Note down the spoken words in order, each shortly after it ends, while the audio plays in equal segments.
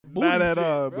booty Not at shit,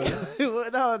 all, bro.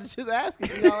 but No, just asking.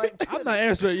 You know, like, I'm not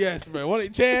answering yes, bro.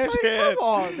 What Chad? come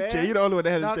on, man. Jay, you the only one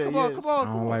that No, hasn't said come on, yes. come on, I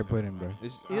come don't on. like pudding, bro.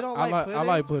 You don't I like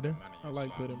like pudding? pudding. I like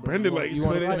pudding, bro. Brendan like you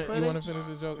want pudding. to Pudding? finish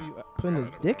the joke? Putting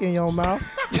his dick in your mouth.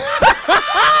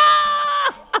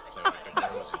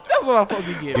 That's what I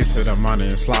fucking get. Get to the money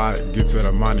and slide, get to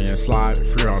the money and slide.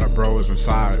 Free all the bros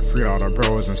inside, free all the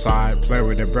bros inside. Play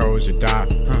with the bros, you die,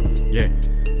 yeah.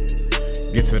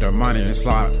 Get to the money and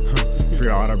slide,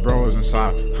 free all the bros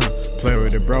inside, play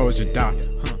with the bros, you die,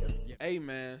 Hey,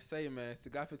 man. It's the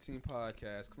Got 15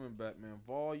 podcast coming back, man.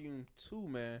 Volume 2,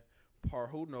 man.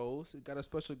 Who knows? Got a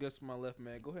special guest to my left,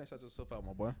 man. Go ahead and shout yourself out,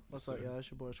 my boy. What's up, y'all? It's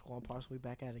your boy Shaquan Parson. We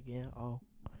back at it again. Oh,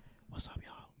 what's up,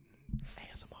 y'all?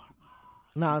 ASMR.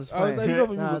 Nah, it's I was fine. like, you know, if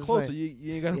you Nah, were it's closer, fine.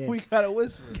 you ain't got. Yeah. We gotta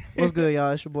whisper. What's good,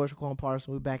 y'all? It's your boy Shaquan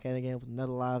Parson. We back at it again with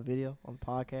another live video on the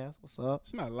podcast. What's up?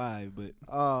 It's not live, but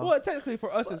Well, technically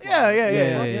for us, it's yeah, live.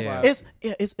 yeah.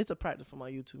 Yeah. It's a practice for my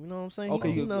YouTube. You know what I'm saying?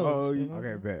 Okay, he you- knows. You know what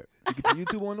Okay, I'm saying? bet. You get the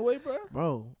YouTube on the way, bro.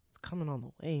 Bro, it's coming on the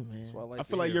way, man. That's what I like. I to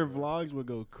feel like hear, your bro. vlogs would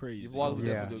go crazy. Your vlogs would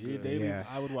Yeah. definitely do Yeah, good. they Yeah.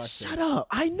 I would watch Shut that. up.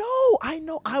 I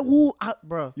know. I will.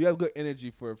 Bro. You have good energy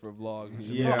for vlogs. And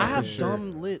shit. Yeah, Bro, I have for sure.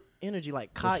 dumb lit energy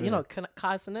like Kai. sure. You know,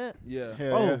 Kai Sinet. Yeah. Hell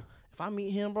Bro, yeah. if I meet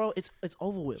him, bro, it's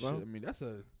over with, Shit, bro. I mean, that's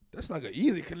like an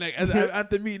easy connect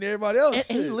after meeting everybody else. And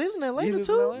he shit. lives in He Atlanta lives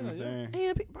in too. Atlanta, You know what I'm yeah.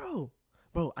 saying? And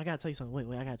bro, I gotta tell you something.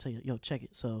 Wait, I gotta tell you. Yo, check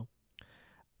it. So,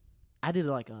 I did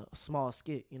like a small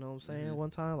skit. You know what I'm saying? Mhm. One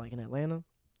time, like in Atlanta,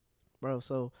 bro.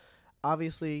 So,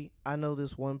 obviously, I know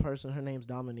this one person. Her name's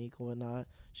Dominique or whatnot.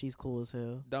 She's cool as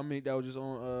hell. Dominique, that was just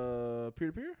on peer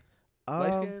to peer,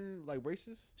 light skin, like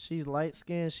racist. She's light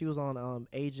skinned. She was on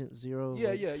Agent Zero. Yeah,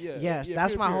 like- yeah, yeah. Yes, yeah,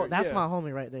 that's my peer-to-peer, that's yeah. my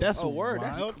homie right there. That's Oh, word,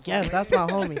 that's wild. Yes, that's my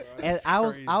homie. And That's I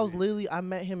was crazy. literally I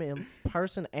met him in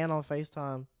person and on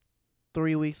FaceTime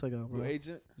 3 weeks ago, Your bro.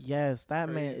 agent. Yes, that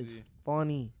man is Crazy.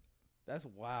 funny. That's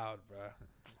wild, bro.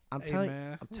 I'm Hey, telling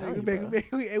man. I'm telling you, we bro.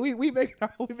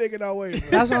 making our way. Bro.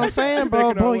 That's what I'm saying, We bro. making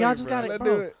our Bro, way, y'all just bro. gotta, Let's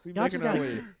bro. do it. We Y'all just making our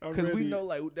gotta. way. I'm Because we ready. know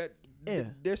like that. Yeah.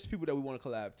 There's people that we want to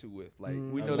collab to with. Like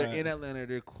we Mm. know they're Alive. in Atlanta.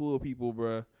 They're cool people,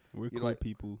 bro. We're You cool like-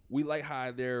 people. We like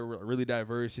how they're really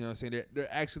diverse. You know what I'm saying? They're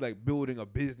actually like building a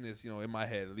business. You know, in my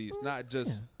head at least, not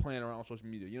just playing around on social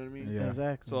media. You know what I mean? Yeah.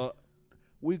 Exactly. So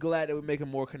we glad that we're making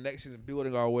more connections and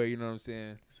building our way. You know what I'm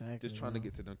saying? exactly, Just trying to bro.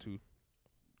 get to them too.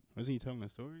 Was he telling a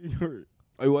story? Or-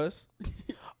 Oh, he was?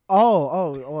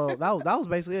 Well, that was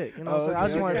basically it. You know what I'm saying? I okay,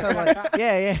 just want to okay.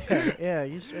 tell like, yeah,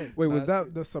 you straight. Wait, was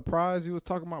that the surprise you was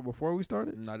talking about before we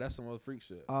started? Nah, that's some other freak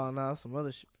shit. Oh no, some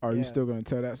other shit. Are yeah. you still gonna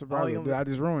tell that surprise? you Or did I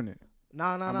just ruin it? No.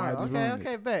 I might have just Okay, ruined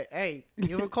it. bet. Hey,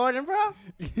 you recording, bro?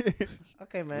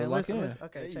 Okay, man. We'll lock Listen. in.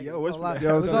 Okay, Hey, check yo, it. what's We're gonna for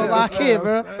lock- the- we're gonna Yo, lock so- in,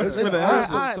 bro. It's for the All right,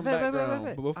 house. all right, Some bet, bet, background.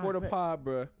 bet. But before the All right, pod,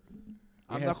 bro,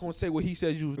 I'm Yes. not gonna say what he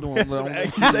said you was doing. But I'm Some gonna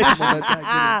accusations. let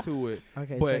that get into it. bet.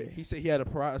 Okay, But check it. he said he had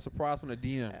a surprise from the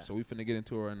DM, Yeah. so we finna get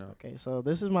into it right now. Okay, so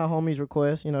this is my homie's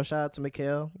request. You know, shout out to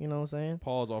Mikhail. You know what I'm saying?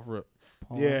 Pause off rip.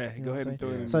 Pause, Yeah, you know go what ahead I'm and throw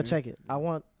it saying? in So there. check it. I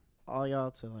want all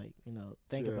y'all to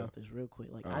think Chill. about this real quick.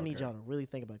 Like, Oh, I need okay. y'all to really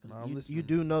think about it. Nah, 'cause I'm you listening.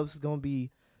 do know this is gonna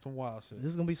be Some wild shit.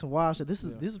 some wild shit. This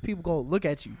is Yeah. people gonna look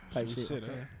at you type Some shit. shit,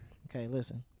 Okay. Okay,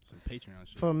 listen. Some Patreon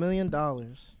shit. For $1 million, Oh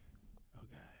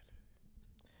God.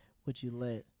 would you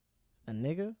let a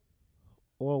nigga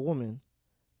or a woman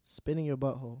spit in your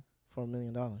butthole for $1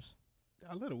 million?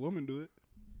 I let a woman do it.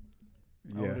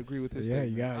 I would agree with his Yeah,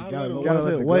 statement. you got, I'll you got, let you him- gotta What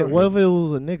let if the it- What girl if it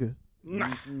was a nigga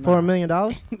Nah. for $1 million?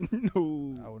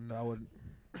 No. I would.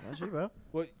 That's you, bro.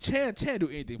 Well, Chan do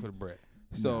anything for the bread.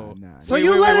 So Nah. So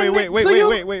you let a wait, ni- so you-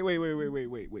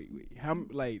 wait. How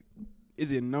like is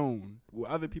it known? Will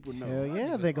other people know? Hell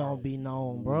yeah, they gonna be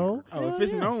known, bro. Oh, Hell if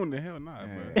it's yeah. known, then hell nah,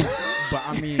 Yeah. bro. But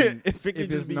I mean, If it could if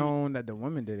just it's be- known that the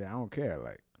woman did it, I don't care.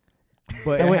 Like,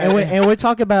 but And we're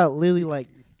talking about literally like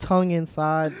tongue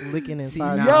inside, licking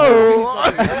inside. now-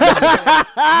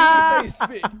 you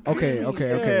say spit. okay.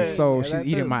 Yeah. So Yeah, she's that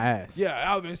eating too. my ass. Yeah,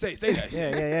 I was gonna say that shit.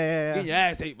 Yeah. Getting your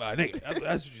ass ate by a nigga.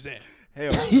 That's what you're saying.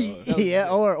 Hell, no. Yeah,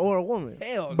 or a woman.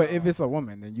 Hell, But no. if it's a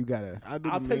woman, then you gotta.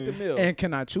 I'll take the meal. And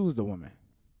can I choose the woman?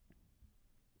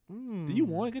 Do you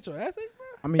want to get your ass ate, bro?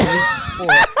 I mean,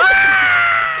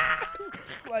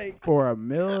 Like, for a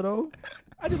meal though,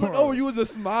 I just look over you was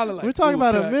just smiling like. We're talking "Ooh,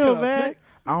 about can a I- meal, can I man. pick?"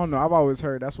 I don't know. I've always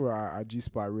heard that's where our G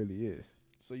spot really is.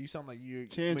 So you sound like you're.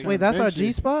 Chan wait, tryna Wait, that's our mention-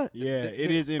 G spot? Yeah,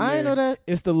 it is in I there. ain't know that.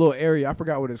 It's the little area. I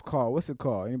forgot what it's called. What's it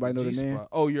called? Anybody know the name? G-spot.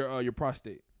 Oh, your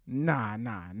prostate. Nah.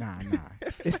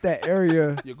 It's that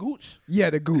area. Your gooch. Yeah,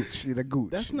 the gooch. Yeah, the gooch.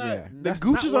 That's not. Yeah. The That's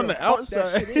gooch not is where on the the fuck that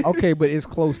outside. shit is. Okay, but it's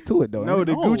close to it though. No, ain't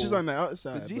the it? gooch is on the The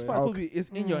outside. G bro. spot will be is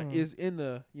in your is in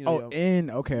the Oh,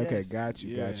 okay. Yes. Got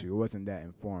you. Yeah. It wasn't that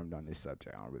informed on this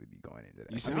subject. I don't really be going into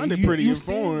that. You I sounded mean, pretty you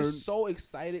informed. seem so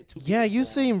excited to. be Yeah, you informed.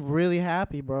 seem really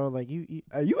happy, bro. Like you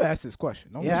You asked this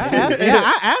question. Don't yeah, I listen to asked, me. yeah,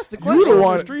 I asked the You question. the the one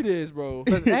one- the street is, bro.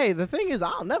 But hey, the thing is,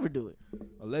 I'll never do it.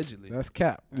 Allegedly. That's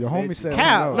cap. Your homie said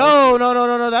Cap? something No, else.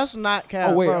 no. That's not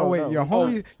cap. Oh wait, bro, wait. no. Your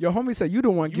homie said you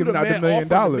the one You giving the out the man $1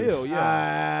 million. offering the bill,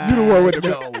 yeah. You the one with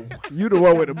the You the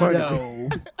one with the money. No.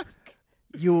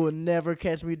 You will never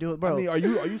catch me doing it, bro. I mean, are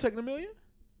you taking $1 million?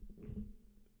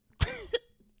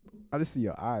 I just see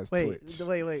your eyes wait. twitch.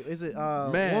 Is it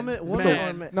Man. woman Man.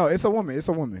 or man? No, it's a woman. It's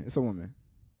a woman.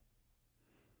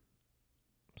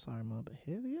 Sorry, mom, but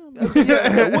hell yeah,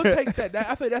 Yeah, we'll take that.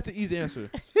 I think that's an easy answer.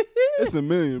 It's $1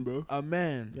 million, bro. A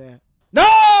man. yeah. No.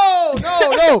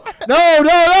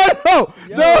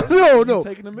 You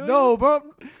taking $1 million? No, bro.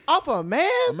 Off a man?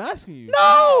 I'm asking you. No.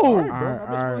 All right, bro. I bet All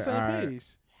you on the right, same all right. page.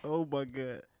 Oh my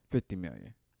god. $50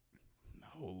 million.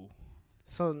 No.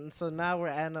 So now we're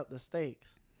adding up the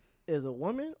stakes. Is a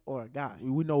woman or a guy?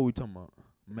 We know what we're talking about.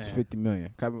 Man. It's $50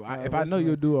 million. If I know listen,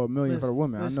 you'll do $1 million for the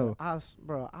woman, Listen, I know.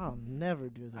 bro, I'll never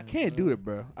do that. I can't bro. do it,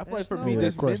 bro. I feel like There's for no me, way.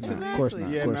 just Of course mentally, not. Of course not.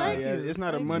 Exactly. Yeah, Of course nah, not. yeah, it's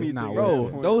not a Thank money you. thing. It's not at worth that bro,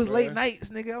 point, those bro. late nights,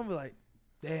 nigga, I'm like,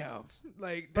 damn,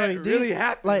 like Bro, that do you- really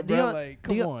happened, Like, do bro. you, Like, do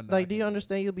come you, on, like, do dog. you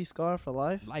understand you'll be scarred for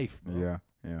life? Life, bro.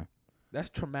 Yeah. That's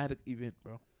traumatic event,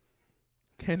 bro.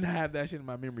 Cannot have that shit in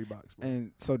my memory box, bro.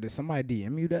 And so did somebody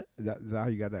DM you that? Is that how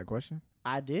you got that question?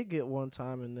 I did get one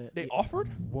time in that. They offered?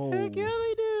 Whoa. Heck yeah,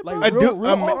 they did. Like, bro. I real, do- real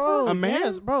I'm- offer? Bro, A man?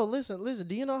 Yes, bro. Listen.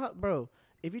 Do you know how, bro?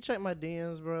 If you check my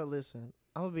DMs, bro, listen.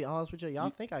 I'm gonna be honest with you. Y'all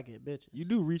think I get bitches. You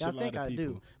do reach Y'all a lot think of I people.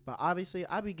 do, but obviously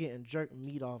I be getting jerk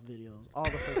meat off videos all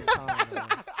the freaking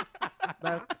time.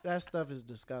 Bro. That stuff is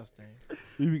disgusting.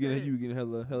 You be getting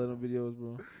hella them videos,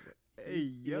 bro.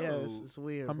 Hey, yo. Yes, it's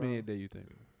weird. How bro. many a day you think?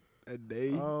 A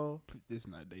day? Oh, It's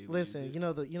not daily. listen. is it? You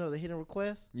know the hidden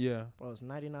request, Yeah. bro. It's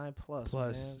 99 plus.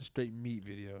 Plus man. straight meat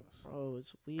videos. Bro,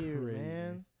 it's weird, Crazy.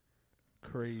 man.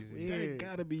 Crazy. weird. That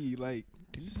gotta be like.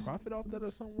 Can you profit off that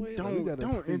or some way? Like, we Don't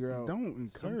gotta figure out. don't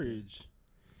encourage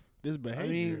this I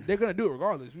behavior. mean, they're gonna do it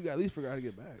regardless. We gotta at least figure out how to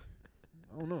get back.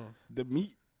 I don't know. the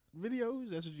meat videos.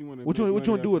 That's what you want to. What you want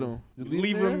to do with them? Just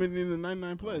Leave there? them in the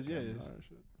 99 plus. Okay, Yes. alright,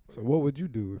 shit. So what would you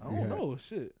do if I you don't had? know.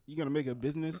 Shit. You gonna make a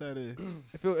business out of?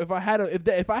 If I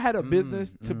had a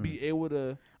business to be able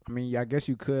to I mean, I guess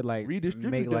you could like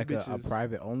Redistribute make them like a bitches.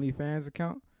 private OnlyFans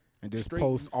account and just Straight-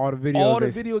 post all the videos. all the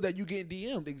they- videos that you get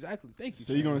DM'd, exactly. Thank you.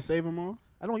 So you Cam. gonna save them all?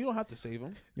 You don't have to save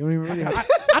them. You don't even really have.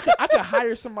 I could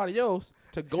hire somebody else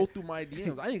to go through my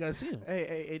DMs. I ain't gotta see them.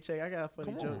 Hey, check. I got a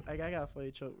funny Come joke. on. I got a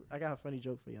funny joke. I got a funny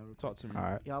joke for y'all. Talk to me. All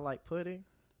right. Y'all like pudding?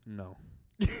 No.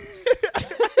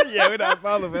 Yeah, we're not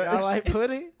following Y'all like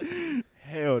pudding?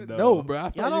 Hell no. No, bro. I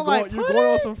feel Y'all like don't you're like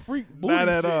going on some freak booty Not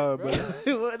at shit, all, bro.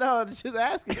 bro. No, just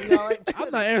asking. Y'all like pudding?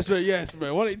 I'm not answering yes,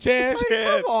 man. What Chad?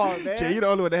 Come on, man. Jay, you the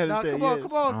only one that Nah, hasn't said come on, yes.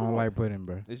 come on, I come don't on. like pudding,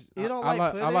 bro. You don't I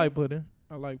like pudding? I like pudding.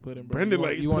 I like pudding, bro. Brandon you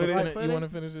like you want pudding. to Like pudding? you want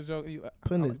to finish this joke?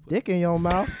 Putting I his like dick in your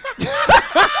mouth. That's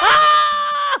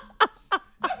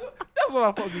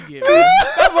what I fucking get, man.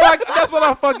 That's what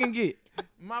I fucking get.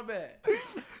 My bad.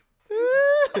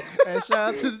 And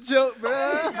shout out to the joke, bro.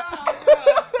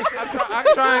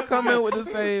 I try and come in with the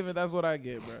save, and that's what I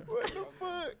get, bro.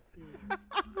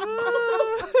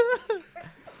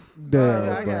 Damn,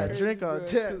 I got bro. a drink on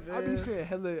tap, I be man. seeing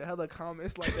hella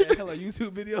comments like that, hella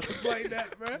YouTube videos like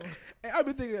that, bro. And I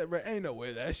be thinking, bro, ain't no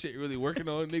way that shit really working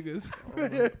on niggas.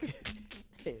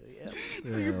 Hell yeah.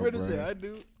 Yeah, Brother bro. said I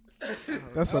do.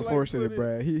 That's I like unfortunate, pudding.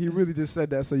 bro. He really just said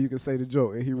that so you can say the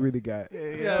joke, and he really got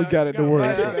Yeah, he got it to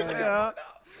work. yeah.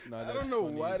 No, I that's don't know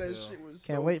funny why as that hell. shit was.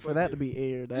 Can't so wait for that to fucking- be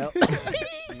aired out.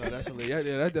 No, that's hilarious.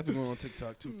 Yeah, that's definitely going on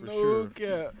TikTok too, for no sure.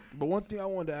 cap. But one thing I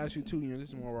wanted to ask you too, this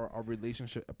is more of our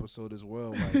relationship episode as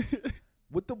well. Like,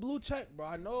 with the blue check, bro,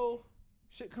 I know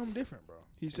shit come different, bro.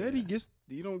 He said he gets.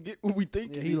 You don't get what we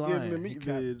think. Yeah, he he giving lying. the He meat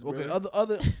cap- vids. Okay, bro.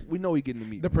 other, we know he getting the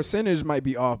meat. The percentage might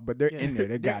be off, but they're Yeah. in there.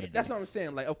 They got it. That's what I'm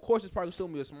saying. Like, of course, it's probably still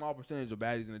gonna be a small percentage of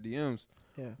baddies in the DMs.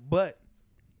 Yeah. But,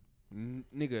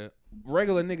 nigga,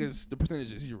 regular niggas, the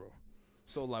percentage is 0.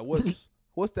 So, like,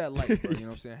 what's that like, bro? You know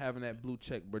what I'm saying? Having that blue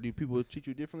check, bro. Do people treat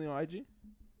you differently on IG?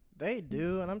 They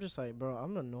do, and I'm just like, bro,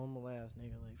 I'm a normal ass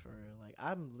nigga, like for real. Like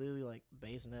I'm literally like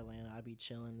based in Atlanta. I be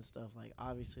chilling and stuff. Like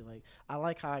obviously, like I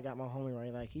like how I got my homie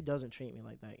right. Like he doesn't treat me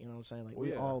like that. You know what I'm saying? Like Well,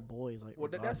 we yeah. all boys. Like Well,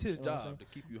 that's regardless, his you know what I'm job to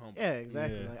keep you humble. saying? Yeah,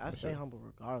 exactly. Yeah, like I for stay sure. humble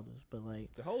regardless. But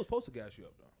like, The hoes supposed to gas you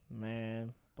up, though.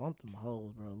 man, bump them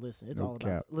hoes, bro. Listen, it's No all cap.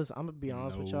 about. Listen, I'm gonna be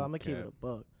honest with No y'all. I'm gonna keep it cap. a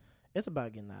buck. it's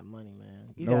about getting that money,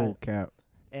 man. You No got, cap.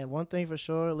 and one thing for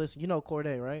sure, listen, you know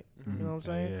Corday, right? Mhm. You know what I'm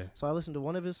saying? Yeah. So I listen to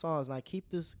one of his songs, and I keep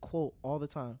this quote all the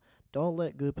time: "Don't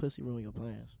let good pussy ruin your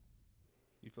plans."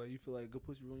 You feel like good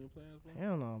pussy ruin your plans, bro?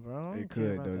 Hell no, bro. I don't It care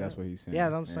could about though. That's that. what he's saying.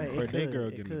 Yeah, I'm saying it Corday could. girl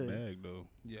It getting the could. bag though.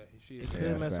 Yeah, she It is. could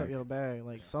Yeah, mess up fact. your bag.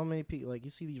 Like so many people, like you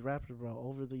see these rappers, bro,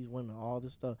 over these women, all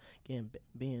this stuff,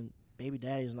 being baby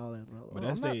daddies and all that, bro. But Oh,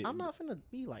 that's I'm not finna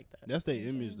be like that. That's their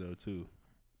image though too.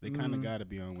 They kind of Mhm. gotta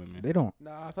be on women. They don't.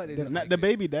 Nah, I thought they The, didn't not like the it.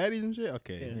 baby daddies and shit.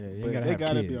 Okay, Yeah. Yeah, you but gotta they have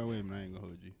gotta be kids. on women. I ain't gonna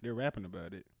hold you. They're rapping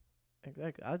about it.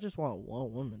 Exactly. I just want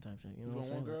one woman type shit. You know You what I'm want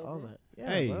saying? one Like, girl, all bro? that. Yeah,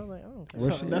 Hey. bro. Like I don't care.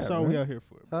 Where's So, she That's at, all we man? out here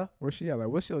for. Huh? Where's she at? Like,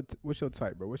 what's your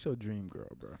type, bro? What's your dream girl,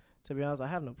 bro? To be honest, I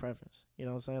have no preference. You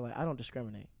know what I'm saying? Like I don't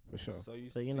discriminate. For sure. So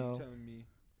you, So, you so know- you telling me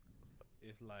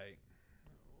if like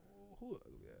who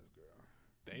ugly ass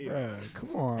girl? Bruh,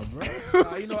 come on, bro.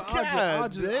 Nah, you know, I'll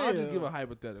just damn. give a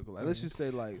hypothetical. Like, let's just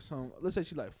say like let's say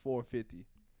she like 450,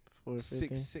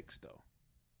 450. 6'6" though.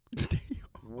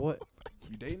 What?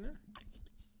 You dating her?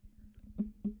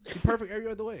 She perfect every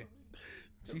other way.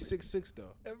 She's 6'6"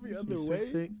 though. Every other She's way.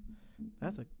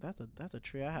 6'6"? That's a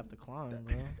tree I have to climb,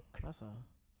 bro. That's a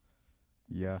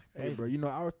Yeah. Hey, crazy. bro, you know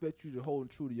I respect you to holding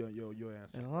true to your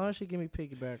answer. As long as she give me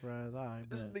piggyback rides, all right,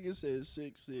 This bet. nigga said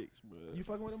 6'6", bro. You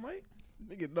fucking with him, Mike?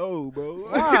 Nigga, no, bro.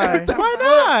 Why? Why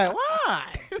not?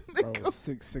 Why? Bro,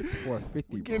 6'6",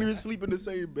 450. We can't even sleep in the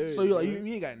same bed. So you like bro.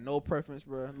 you ain't got no preference,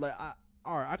 bro. Like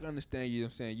all right, I can understand you. Know what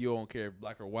I'm saying you don't care if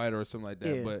black or white or something like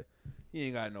that, Yeah. but you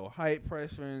ain't got no height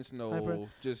preference, no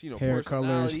just Hair color,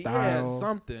 personality, yeah, style.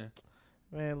 something.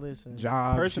 Man, listen.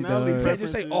 Job. Personality You She can't does.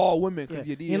 just say Preferences. all women because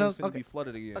Yeah. your DMs You know, finna okay. be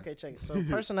flooded again. Okay, check it. So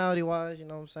personality wise, you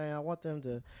know what I'm saying? I want them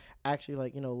to actually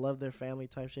like, love their family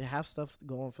type shit, have stuff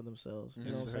going for themselves. You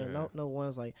know what I'm saying? Yes, No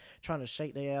one's like trying to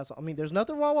shake their ass. I mean, there's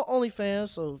nothing wrong with OnlyFans,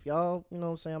 so if y'all, you know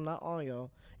what I'm saying, I'm not on y'all,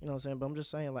 you know what I'm saying? But I'm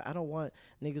just saying, like, I don't want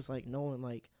niggas like knowing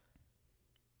like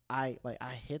I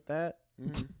hit that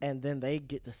Mhm. and then they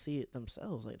get to see it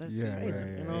themselves. Like that's Yeah, crazy. yeah,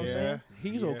 You know what I'm yeah. saying?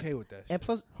 He's Yeah. okay with that. Shit. And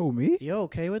plus, Who, me? you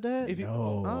okay with that? If you,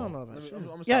 No. I don't know about Let me- shit.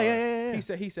 I'm Yeah, sorry. yeah.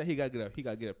 He said he got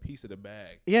to get a piece of the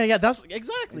bag. Yeah, that's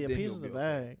exactly a And then piece he'll of the be okay.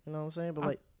 bag. You know what I'm saying? But I'm-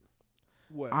 like,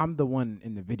 What? I'm the one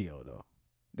in the video, though.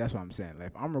 That's what I'm saying. Like,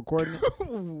 if I'm recording it.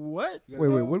 What? Wait,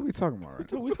 what are we talking about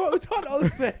right now? we talking all the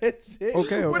bad shit.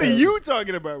 Okay, What okay. are you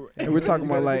talking about? And we're talking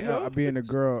You about got a like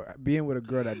video? being with a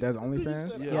girl that does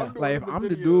OnlyFans. Yeah. Like if I'm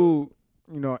the dude,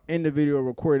 in the video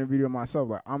recording the video myself,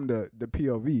 like I'm the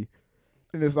POV,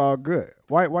 and it's all good.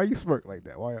 Why you smirk like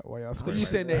that? Why y'all So smirk? you like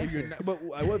saying that? that if you're not, but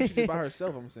what if she's by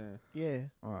herself? I'm saying. yeah.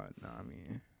 No, I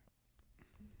mean,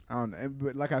 I don't know.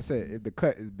 But like I said, if the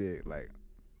cut is big, like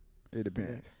it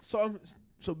depends.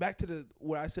 So back to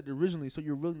what I said originally. So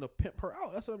you're willing to pimp her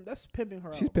out? That's pimping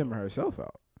her She's out. pimping herself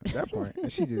out at that point,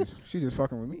 and she just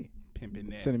fucking with me, Pimping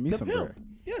that. sending me The some pimp. bread.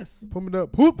 Yes. Pump it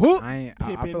up. Whoop, whoop. I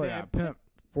Pimping feel like that a pimp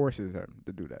forces her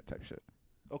to do that type shit.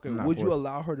 Okay. I'm not Would you forced.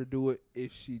 allow her to do it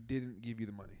if she didn't give you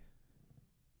the money?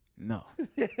 No,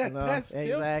 No, That's pimping.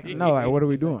 exactly. no. Like, what are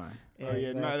we doing? Oh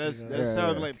yeah, no, exactly, that bro. Yeah,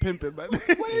 sounds yeah. like pimping, but What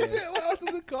is it? What else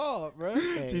is it called, bro?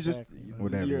 Yeah, She's just exactly, bro.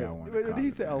 Whatever Yeah. y'all want. to call He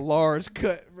it, said a man. large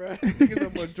cut, bro. He's a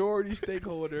majority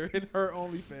stakeholder in her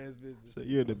OnlyFans business. So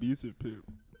you're an abusive pimp.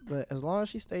 But as long as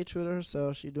she stay true to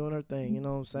herself, she doing her thing. You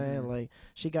know what I'm saying? Mhm. Like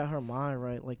she got her mind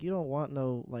right. Like you don't want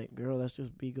no like girl that's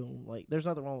just be going like. There's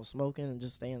nothing wrong with smoking and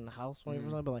just staying in the house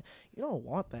 24/7. But like you don't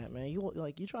want that, man. You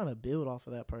trying to build off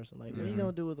of that person. Like what are you Mhm.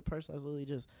 gonna do with a person that's literally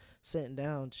just sitting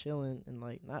down, chilling, and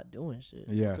like not doing shit?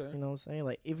 Yeah. Okay. You know what I'm saying?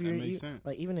 Like if That you're makes sense.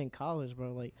 like even in college,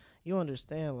 bro. Like you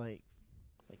understand like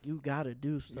you gotta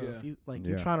do stuff. Yeah.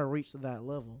 You're Yeah. trying to reach to that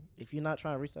level. If you're not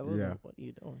trying to reach that level, Yeah. what are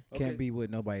you doing? Can't Okay. be with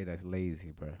nobody that's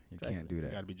lazy, bro. You Exactly. can't do You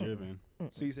that. gotta be driven.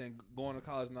 So you saying going to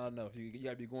college not enough? You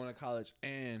gotta be going to college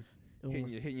and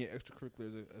hitting your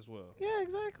extracurriculars as well. Yeah,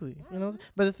 exactly. You know,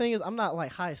 but the thing is, I'm not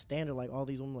like high standard like all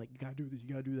these women. Like you gotta do this, you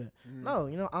gotta do that. Mhm.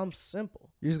 No, I'm simple.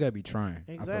 You just gotta be trying.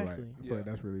 Exactly. I feel Yeah. like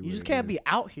that's really. You what just it can't is. be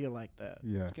out here like that.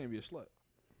 Yeah. You can't be a slut.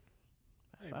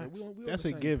 That's Hey, bro, facts. we on That's the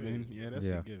a same given. page. Yeah, that's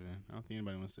Yeah. a given. I don't think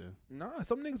anybody wants to. Nah,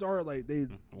 some niggas are like they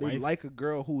Wife. like a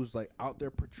girl who's like out there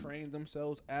portraying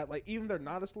themselves at like even if they're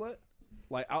not a slut,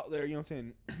 like out there, you know what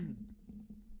I'm saying,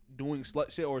 doing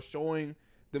slut shit or showing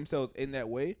themselves in that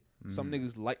way. Some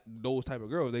niggas like those type of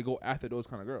girls. They go after those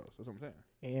kind of girls. That's what I'm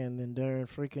saying. And then during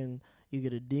freaking, you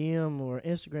get a DM or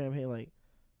Instagram hit like,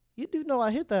 you do know I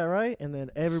hit that right? And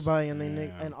then everybody and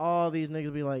Damn. all these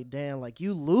niggas be like, damn, like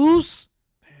you loose?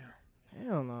 Damn.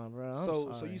 Hell no, bro. I'm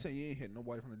So sorry. you say you ain't hitting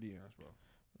nobody from the DMs, bro?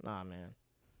 Nah, man.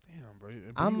 Damn,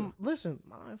 bro. Listen,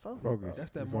 mind focus. Focus. Bro.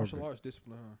 That's that Focus. martial arts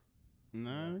discipline, huh?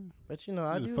 Nah. But you know,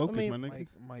 I Just do. focus, I mean, my nigga.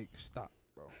 Mike, stop,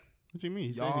 bro. What you mean?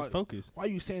 He said Y'all- he's focused. Why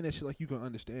you saying that shit like you can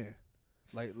understand?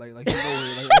 Like you know, like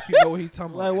you know what he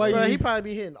talking Like, about. why Bro, you- he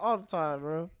probably be hitting all the time,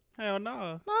 bro. Hell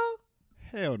no. No.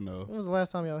 Hell no. When was the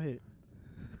last time y'all hit?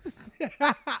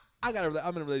 I'm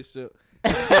in a relationship.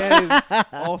 And is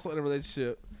also in a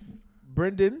relationship.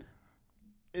 Brendan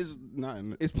It's not.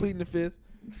 is pleading the fifth.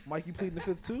 Mikey pleading the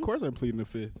fifth too. Of course, I'm pleading the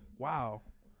fifth. Wow.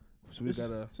 So we This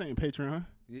gotta. ain't Patreon.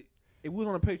 If we was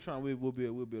on a Patreon, we'll be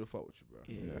able to fuck with you, bro.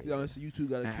 Yeah. You know, so you two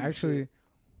gotta. And keep actually, shit.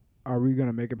 are we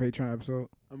gonna make a Patreon episode?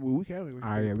 I mean, we can.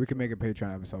 Yeah, we can make a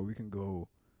Patreon episode. We can go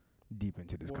deep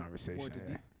into this conversation. More, into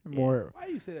deep. More. Why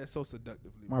you say that so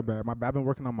seductively? My bro? bad. I've been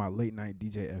working on my late night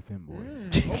DJ FM boys.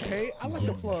 Okay, I like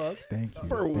the plug. Thank you.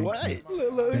 For Thank what?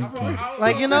 you. Look, Thank you.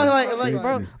 Like you know, like Thank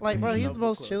bro, you. like bro, Thank he's you. the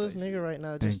most chillest nigga right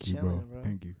now, just Thank you, chilling, bro. bro.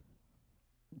 Thank you.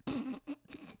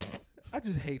 I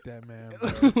just hate that man.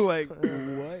 Bro. Like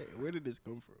what? Where did this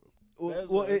come from?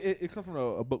 well, it comes from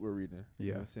a book we're reading. Yeah.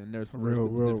 You know what I'm saying? There's some Real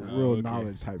okay.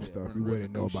 knowledge type stuff. We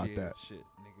wouldn't know about that. Shit,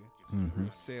 nigga. Mhm. Real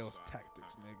sales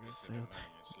tactics, nigga.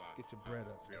 Get your bread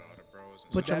up.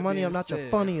 Put your That money being up, not your said,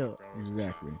 funny up.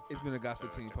 Exactly. It's been a Got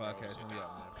 15 podcast, and we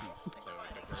out, man.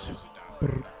 Peace.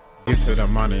 Get to the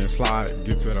money and slide.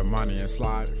 Get to the money and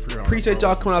slide. Free on Appreciate the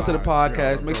y'all bros coming out to the and slide. Free on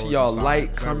podcast. the Make sure bros y'all and slide.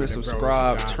 like, Play comment, with the bros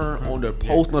subscribe, and turn die. on the Yeah.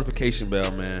 post notification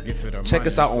bell, man. Get to the Check money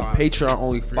us out and on slide. Patreon,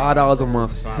 only Free $5 a on the month.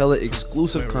 bros and Hella slide.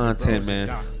 exclusive Play with the content, bros man.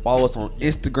 and die. Follow us on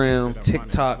Instagram,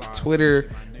 TikTok, Twitter.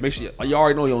 Make sure y'all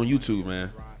already know you're on YouTube,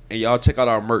 man. And y'all check out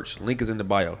our merch. Link is in the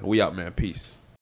bio. We out, man. Peace.